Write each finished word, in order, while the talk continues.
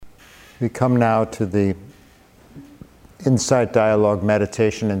We come now to the Insight Dialogue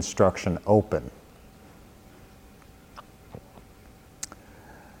Meditation Instruction Open.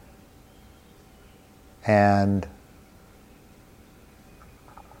 And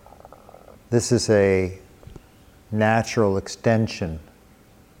this is a natural extension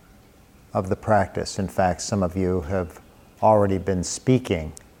of the practice. In fact, some of you have already been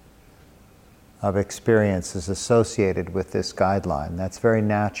speaking of experiences associated with this guideline. That's very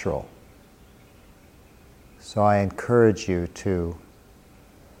natural. So I encourage you to,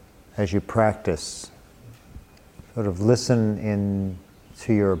 as you practice, sort of listen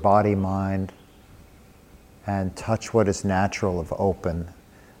into your body-mind and touch what is natural of open,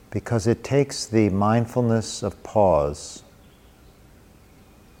 because it takes the mindfulness of pause,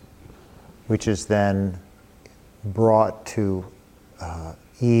 which is then brought to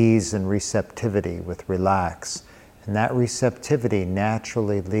ease and receptivity with relax. And that receptivity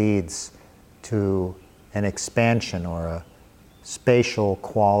naturally leads to an expansion or a spatial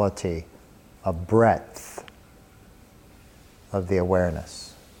quality, a breadth of the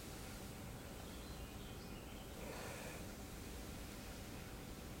awareness.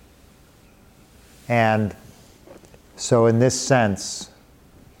 And so in this sense,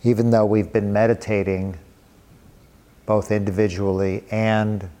 even though we've been meditating both individually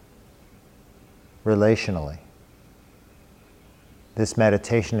and relationally, this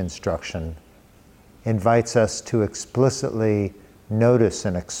meditation instruction invites us to explicitly notice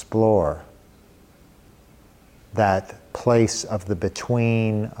and explore that place of the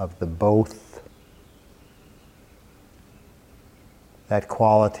between, of the both, that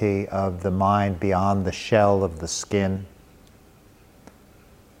quality of the mind beyond the shell of the skin.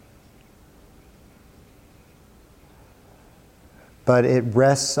 But it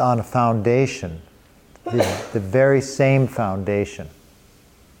rests on a foundation, the very same foundation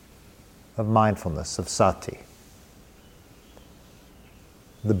of mindfulness, of sati.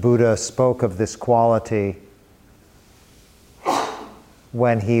 The Buddha spoke of this quality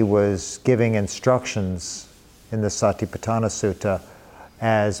when he was giving instructions in the Satipatthana Sutta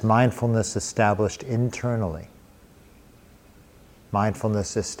as mindfulness established internally,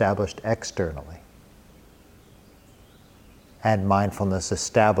 mindfulness established externally, and mindfulness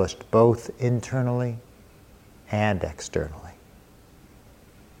established both internally and externally.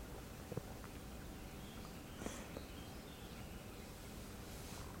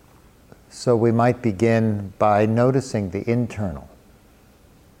 So we might begin by noticing the internal.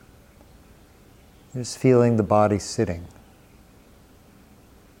 Just feeling the body sitting.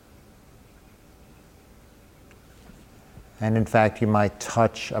 And in fact, you might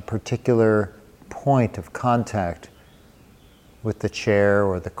touch a particular point of contact with the chair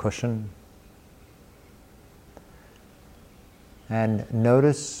or the cushion. And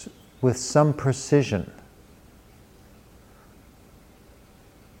notice with some precision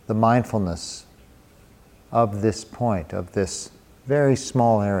the mindfulness of this point, of this very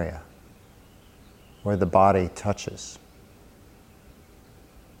small area where the body touches.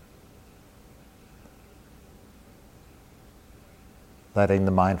 Letting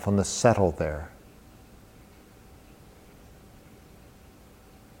the mindfulness settle there.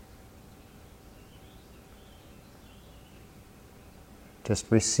 Just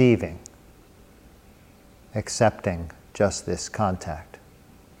receiving, accepting just this contact.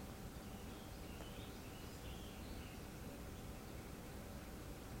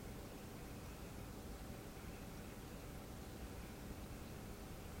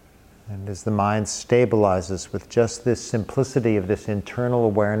 And as the mind stabilizes with just this simplicity of this internal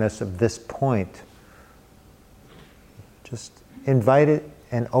awareness of this point, just invite it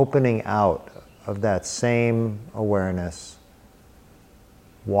an opening out of that same awareness,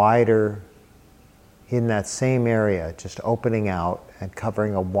 wider in that same area, just opening out and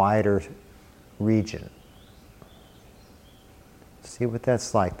covering a wider region. See what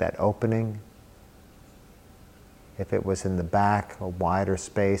that's like, that opening. If it was in the back, a wider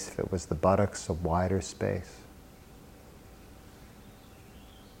space. If it was the buttocks, a wider space.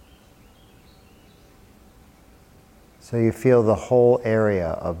 So you feel the whole area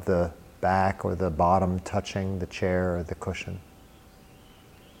of the back or the bottom touching the chair or the cushion.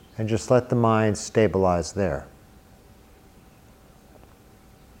 And just let the mind stabilize there.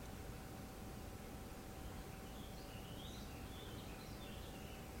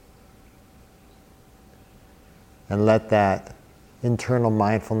 And let that internal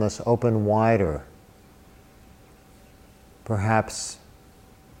mindfulness open wider, perhaps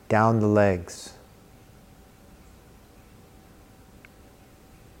down the legs,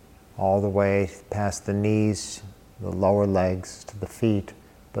 all the way past the knees, the lower legs to the feet,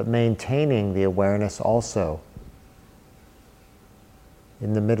 but maintaining the awareness also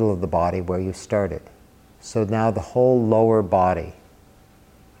in the middle of the body where you started. So now the whole lower body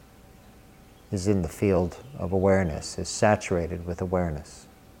is in the field of awareness, is saturated with awareness.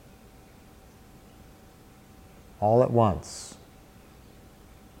 All at once.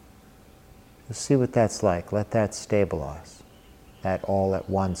 Just see what that's like. Let that stabilize. That all at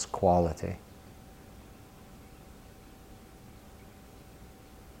once quality.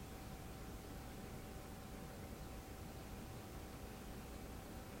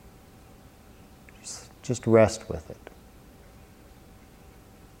 Just rest with it.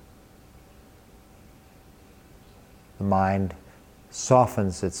 The mind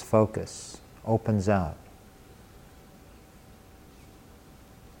softens its focus, opens out.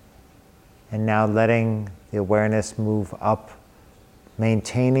 And now letting the awareness move up,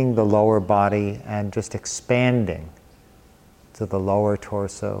 maintaining the lower body and just expanding to the lower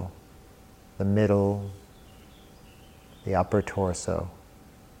torso, the middle, the upper torso,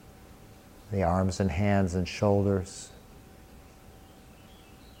 the arms and hands and shoulders,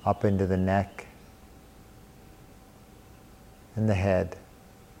 up into the neck and the head,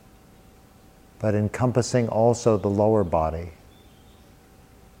 but encompassing also the lower body.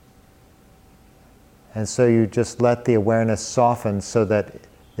 And so you just let the awareness soften so that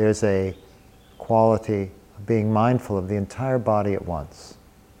there's a quality of being mindful of the entire body at once.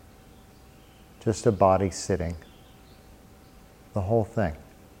 Just a body sitting, the whole thing.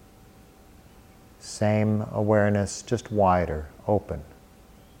 Same awareness, just wider, open.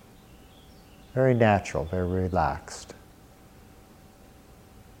 Very natural, very relaxed.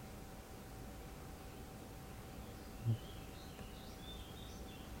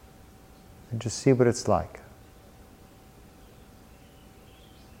 And just see what it's like.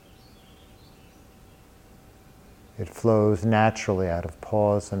 It flows naturally out of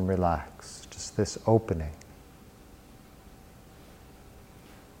pause and relax, just this opening.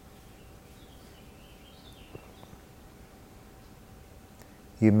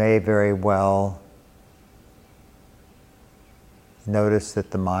 You may very well notice that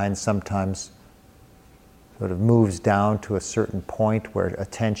the mind sometimes sort of moves down to a certain point where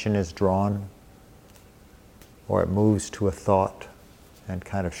attention is drawn, or it moves to a thought and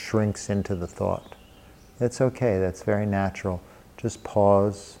kind of shrinks into the thought. It's okay, that's very natural. Just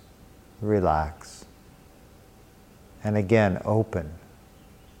pause, relax, and again open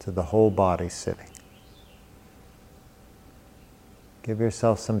to the whole body sitting. Give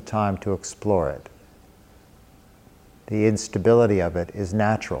yourself some time to explore it. The instability of it is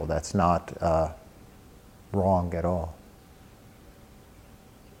natural. That's not wrong at all.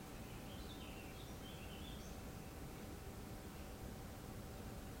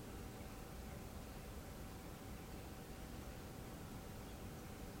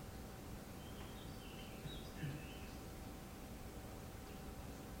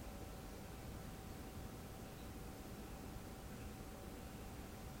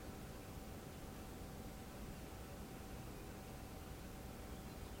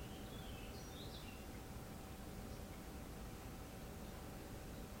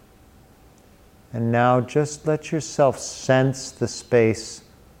 And now just let yourself sense the space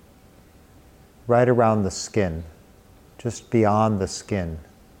right around the skin, just beyond the skin.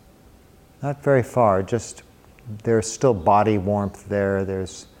 Not very far, just there's still body warmth there.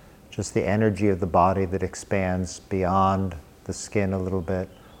 There's just the energy of the body that expands beyond the skin a little bit,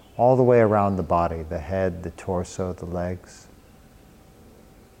 all the way around the body, the head, the torso, the legs.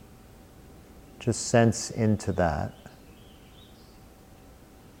 Just sense into that.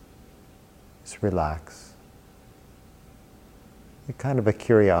 Just relax. A kind of a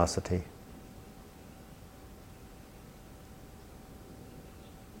curiosity.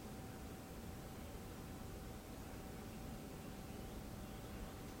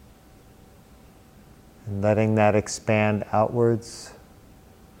 And letting that expand outwards,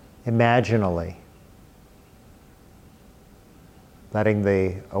 imaginally. Letting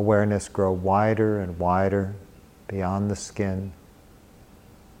the awareness grow wider and wider beyond the skin.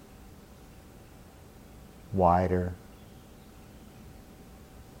 Wider.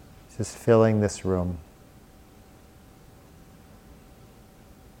 Just filling this room.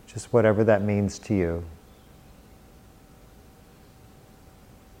 Just whatever that means to you.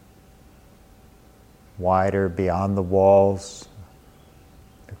 Wider beyond the walls,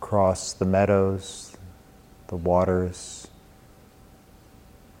 across the meadows, the waters,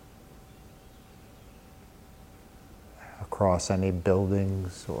 across any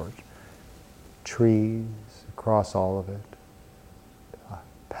buildings or trees, across all of it,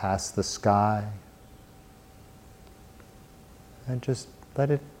 past the sky, and just let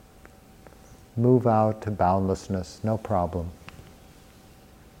it move out to boundlessness, no problem.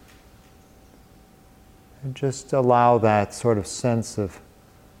 And just allow that sort of sense of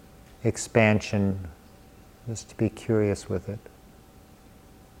expansion, just to be curious with it.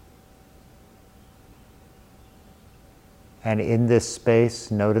 And in this space,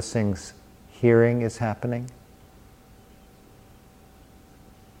 noticing hearing is happening.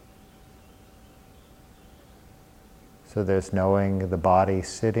 So there's knowing the body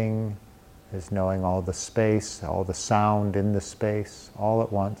sitting, there's knowing all the space, all the sound in the space, all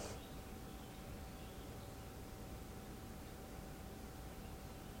at once.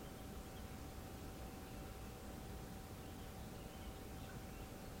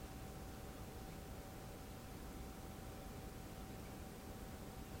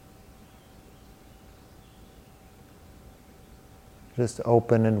 Just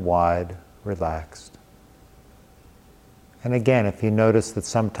open and wide, relaxed. And again, if you notice that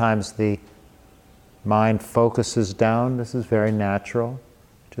sometimes the mind focuses down, this is very natural.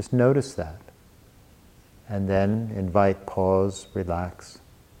 Just notice that. And then invite pause, relax,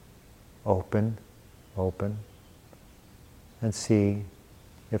 open, and see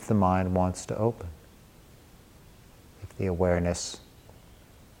if the mind wants to open. If the awareness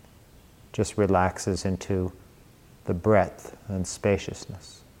just relaxes into the breadth and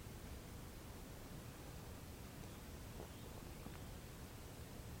spaciousness.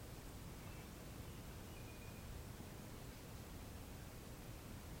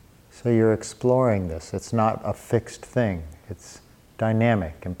 So you're exploring this. It's not a fixed thing. It's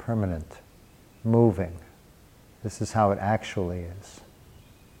dynamic, impermanent, moving. This is how it actually is.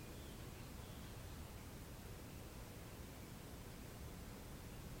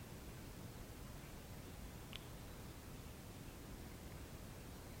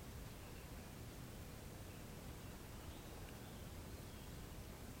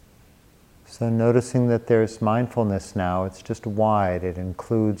 So noticing that there's mindfulness now, it's just wide. It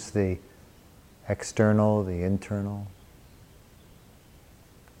includes the external, the internal,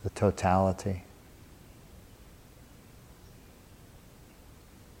 the totality.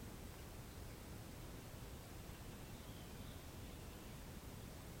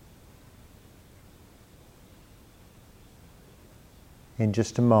 In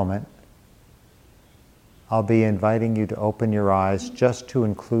just a moment, I'll be inviting you to open your eyes just to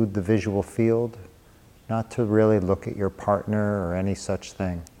include the visual field, not to really look at your partner or any such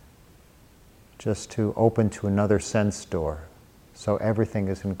thing. Just to open to another sense door, so everything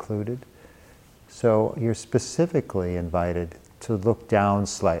is included. So you're specifically invited to look down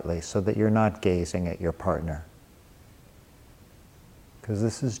slightly so that you're not gazing at your partner. Because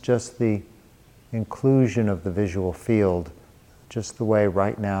this is just the inclusion of the visual field, just the way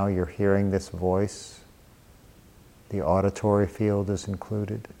right now you're hearing this voice. The auditory field is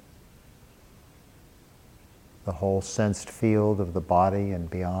included. The whole sensed field of the body and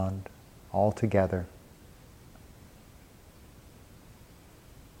beyond, all together.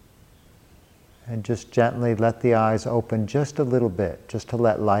 And just gently let the eyes open just a little bit, just to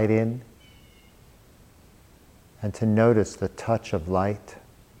let light in and to notice the touch of light.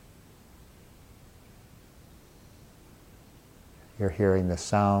 You're hearing the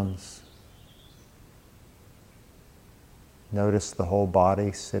sounds. Notice the whole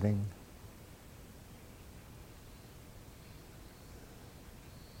body sitting.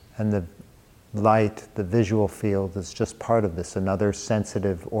 And the light, the visual field, is just part of this, another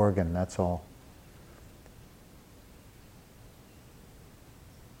sensitive organ, that's all.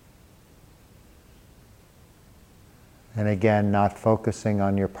 And again, not focusing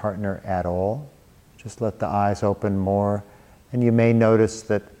on your partner at all. Just let the eyes open more. And you may notice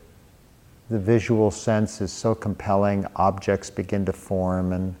that the visual sense is so compelling, objects begin to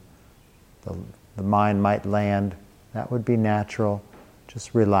form and the mind might land. That would be natural.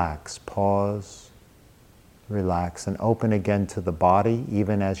 Just relax, pause, relax, and open again to the body,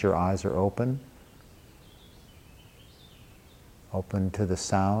 even as your eyes are open. Open to the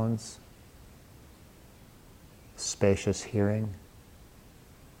sounds, spacious hearing.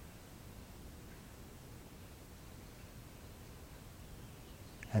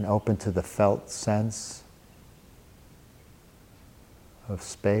 And open to the felt sense of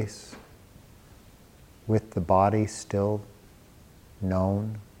space with the body still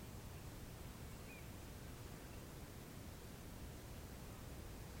known.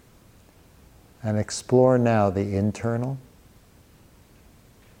 And explore now the internal,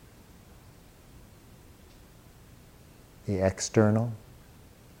 the external,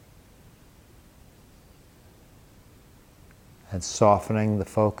 and softening the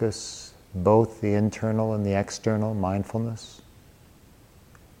focus, both the internal and the external mindfulness.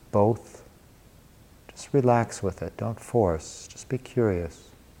 both, just relax with it. Don't force. Just be curious.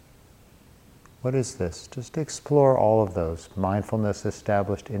 What is this? Just explore all of those. Mindfulness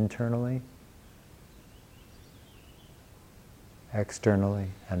established internally, externally,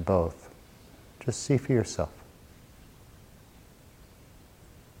 and both. Just see for yourself.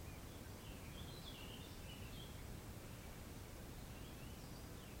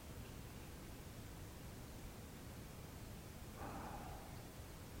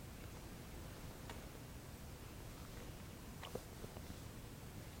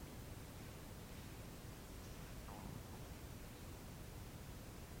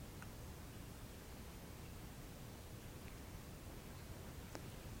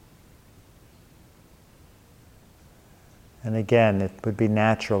 And again, it would be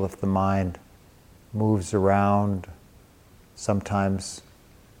natural if the mind moves around. Sometimes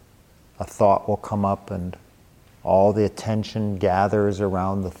a thought will come up and all the attention gathers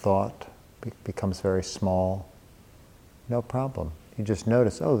around the thought, becomes very small. No problem. You just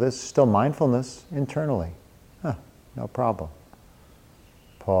notice, oh, there's still mindfulness internally. No problem.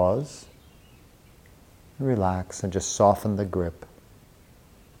 Pause, relax, and just soften the grip.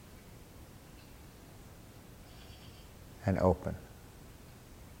 And open.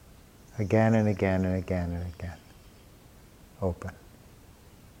 Again and again and again and again. Open.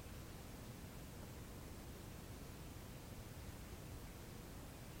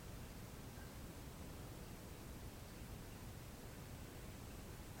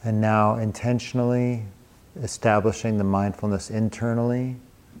 And now intentionally establishing the mindfulness internally,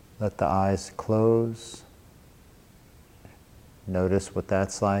 let the eyes close. Notice what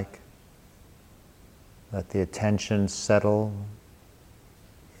that's like. Let the attention settle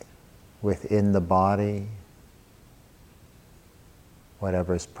within the body,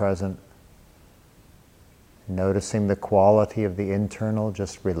 whatever is present. Noticing the quality of the internal,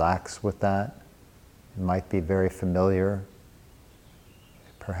 just relax with that. It might be very familiar.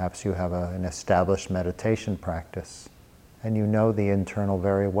 Perhaps you have an established meditation practice and you know the internal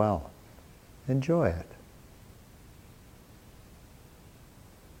very well. Enjoy it.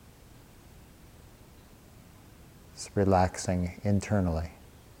 It's relaxing internally.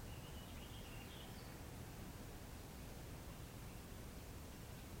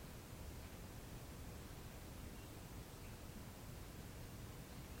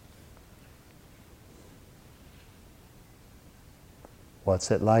 What's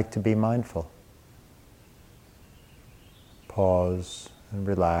it like to be mindful? Pause and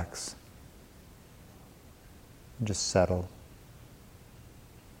relax. And just settle.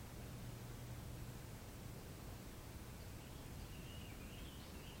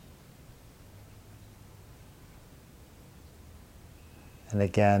 And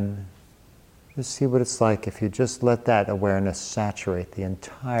again, just see what it's like if you just let that awareness saturate the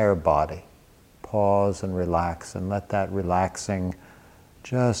entire body. Pause and relax, and let that relaxing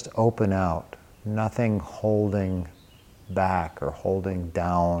just open out. Nothing holding back or holding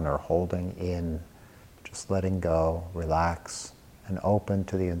down or holding in. Just letting go, relax, and open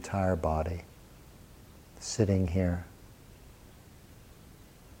to the entire body. Sitting here.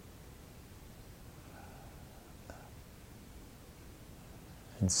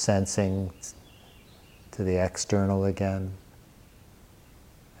 And sensing to the external again,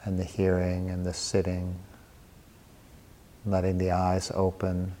 and the hearing and the sitting, letting the eyes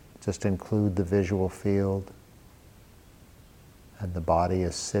open, just include the visual field, and the body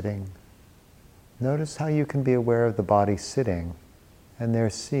is sitting. Notice how you can be aware of the body sitting, and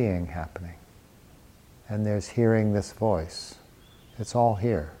there's seeing happening, and there's hearing this voice. It's all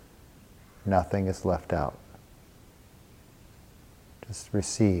here. Nothing is left out. Just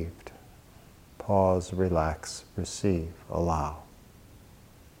received. Pause, relax, receive, allow.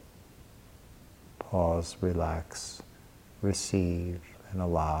 Pause, relax, receive, and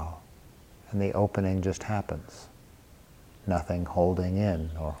allow. And the opening just happens. Nothing holding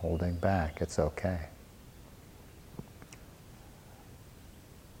in or holding back. It's okay.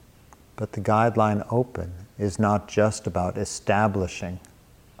 But the guideline open is not just about establishing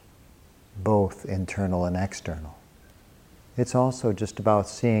both internal and external. It's also just about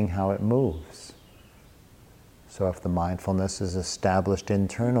seeing how it moves. So if the mindfulness is established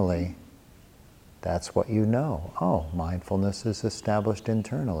internally, that's what you know. Oh, mindfulness is established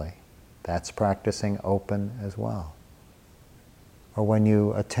internally. That's practicing open as well. Or when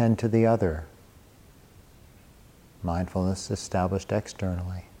you attend to the other, mindfulness established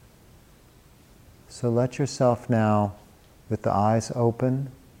externally. So let yourself now, with the eyes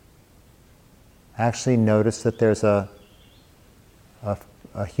open, actually notice that there's a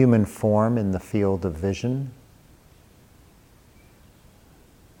human form in the field of vision.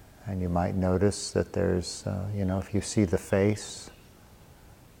 And you might notice that there's, if you see the face,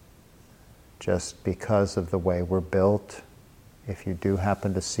 just because of the way we're built, if you do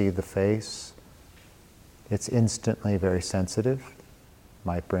happen to see the face, it's instantly very sensitive.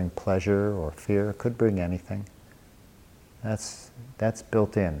 Might bring pleasure or fear, could bring anything. That's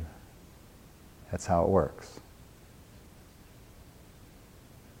built in. That's how it works.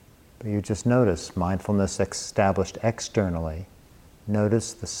 But you just notice mindfulness established externally.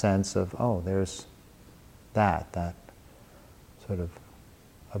 Notice the sense of, oh, there's that sort of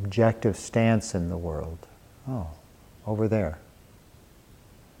objective stance in the world. Oh, over there.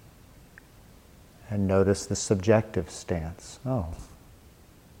 And notice the subjective stance. Oh,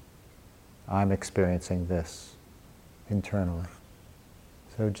 I'm experiencing this internally.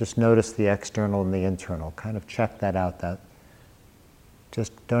 So just notice the external and the internal. Kind of check that out.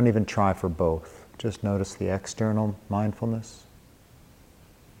 Just don't even try for both. Just notice the external mindfulness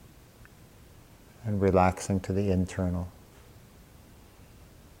and relaxing to the internal.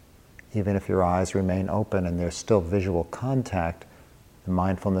 Even if your eyes remain open and there's still visual contact, the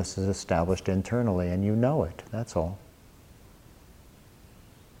mindfulness is established internally and you know it, that's all.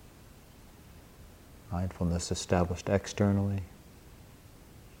 Mindfulness established externally.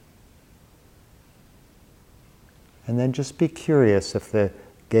 And then just be curious if the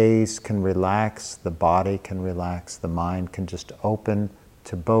gaze can relax, the body can relax, the mind can just open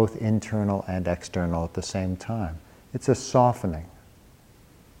to both internal and external at the same time. It's a softening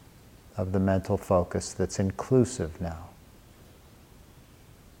of the mental focus that's inclusive now.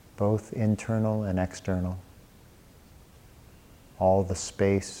 Both internal and external. All the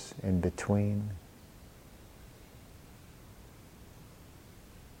space in between.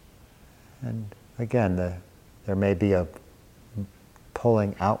 And again, there may be a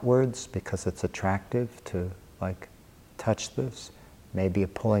pulling outwards because it's attractive to touch this. Maybe a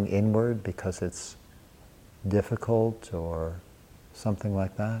pulling inward because it's difficult or something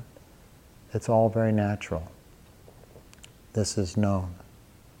like that. It's all very natural. This is known.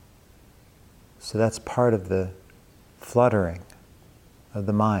 So that's part of the fluttering of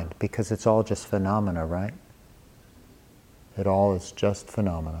the mind, because it's all just phenomena, right? It all is just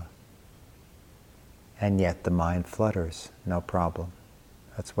phenomena. And yet the mind flutters, no problem.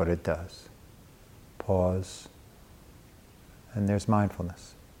 That's what it does. Pause, and there's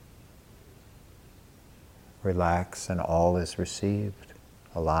mindfulness. Relax, and all is received,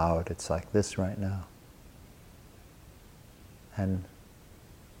 allowed. It's like this right now. And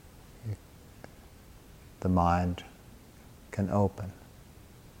the mind can open.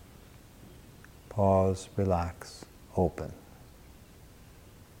 Pause, relax, open.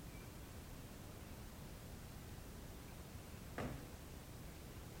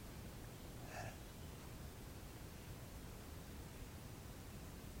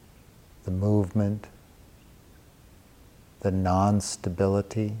 The movement, the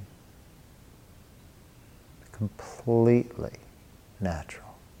non-stability, completely natural.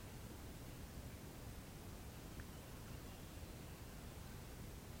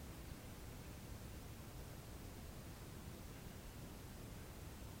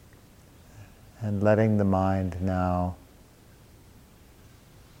 And letting the mind now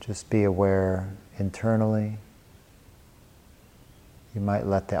just be aware internally. You might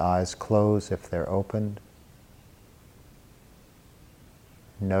let the eyes close if they're opened.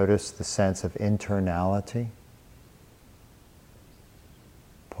 Notice the sense of internality.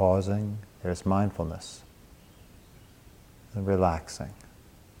 Pausing, there's mindfulness. And relaxing,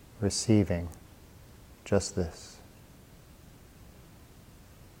 receiving just this.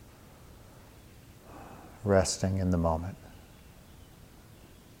 Resting in the moment.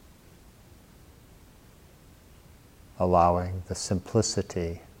 Allowing the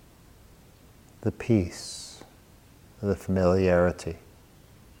simplicity, the peace, the familiarity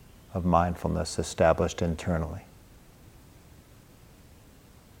of mindfulness established internally.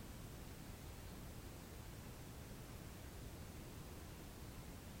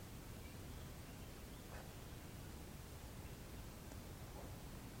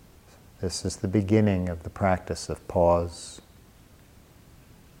 This is the beginning of the practice of pause,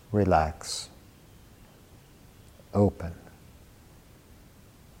 relax, open.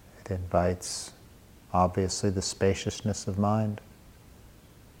 It invites, obviously, the spaciousness of mind,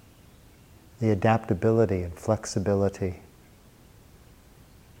 the adaptability and flexibility.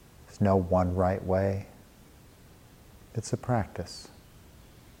 There's no one right way. It's a practice.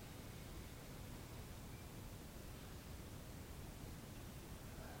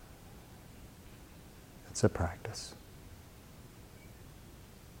 It's a practice.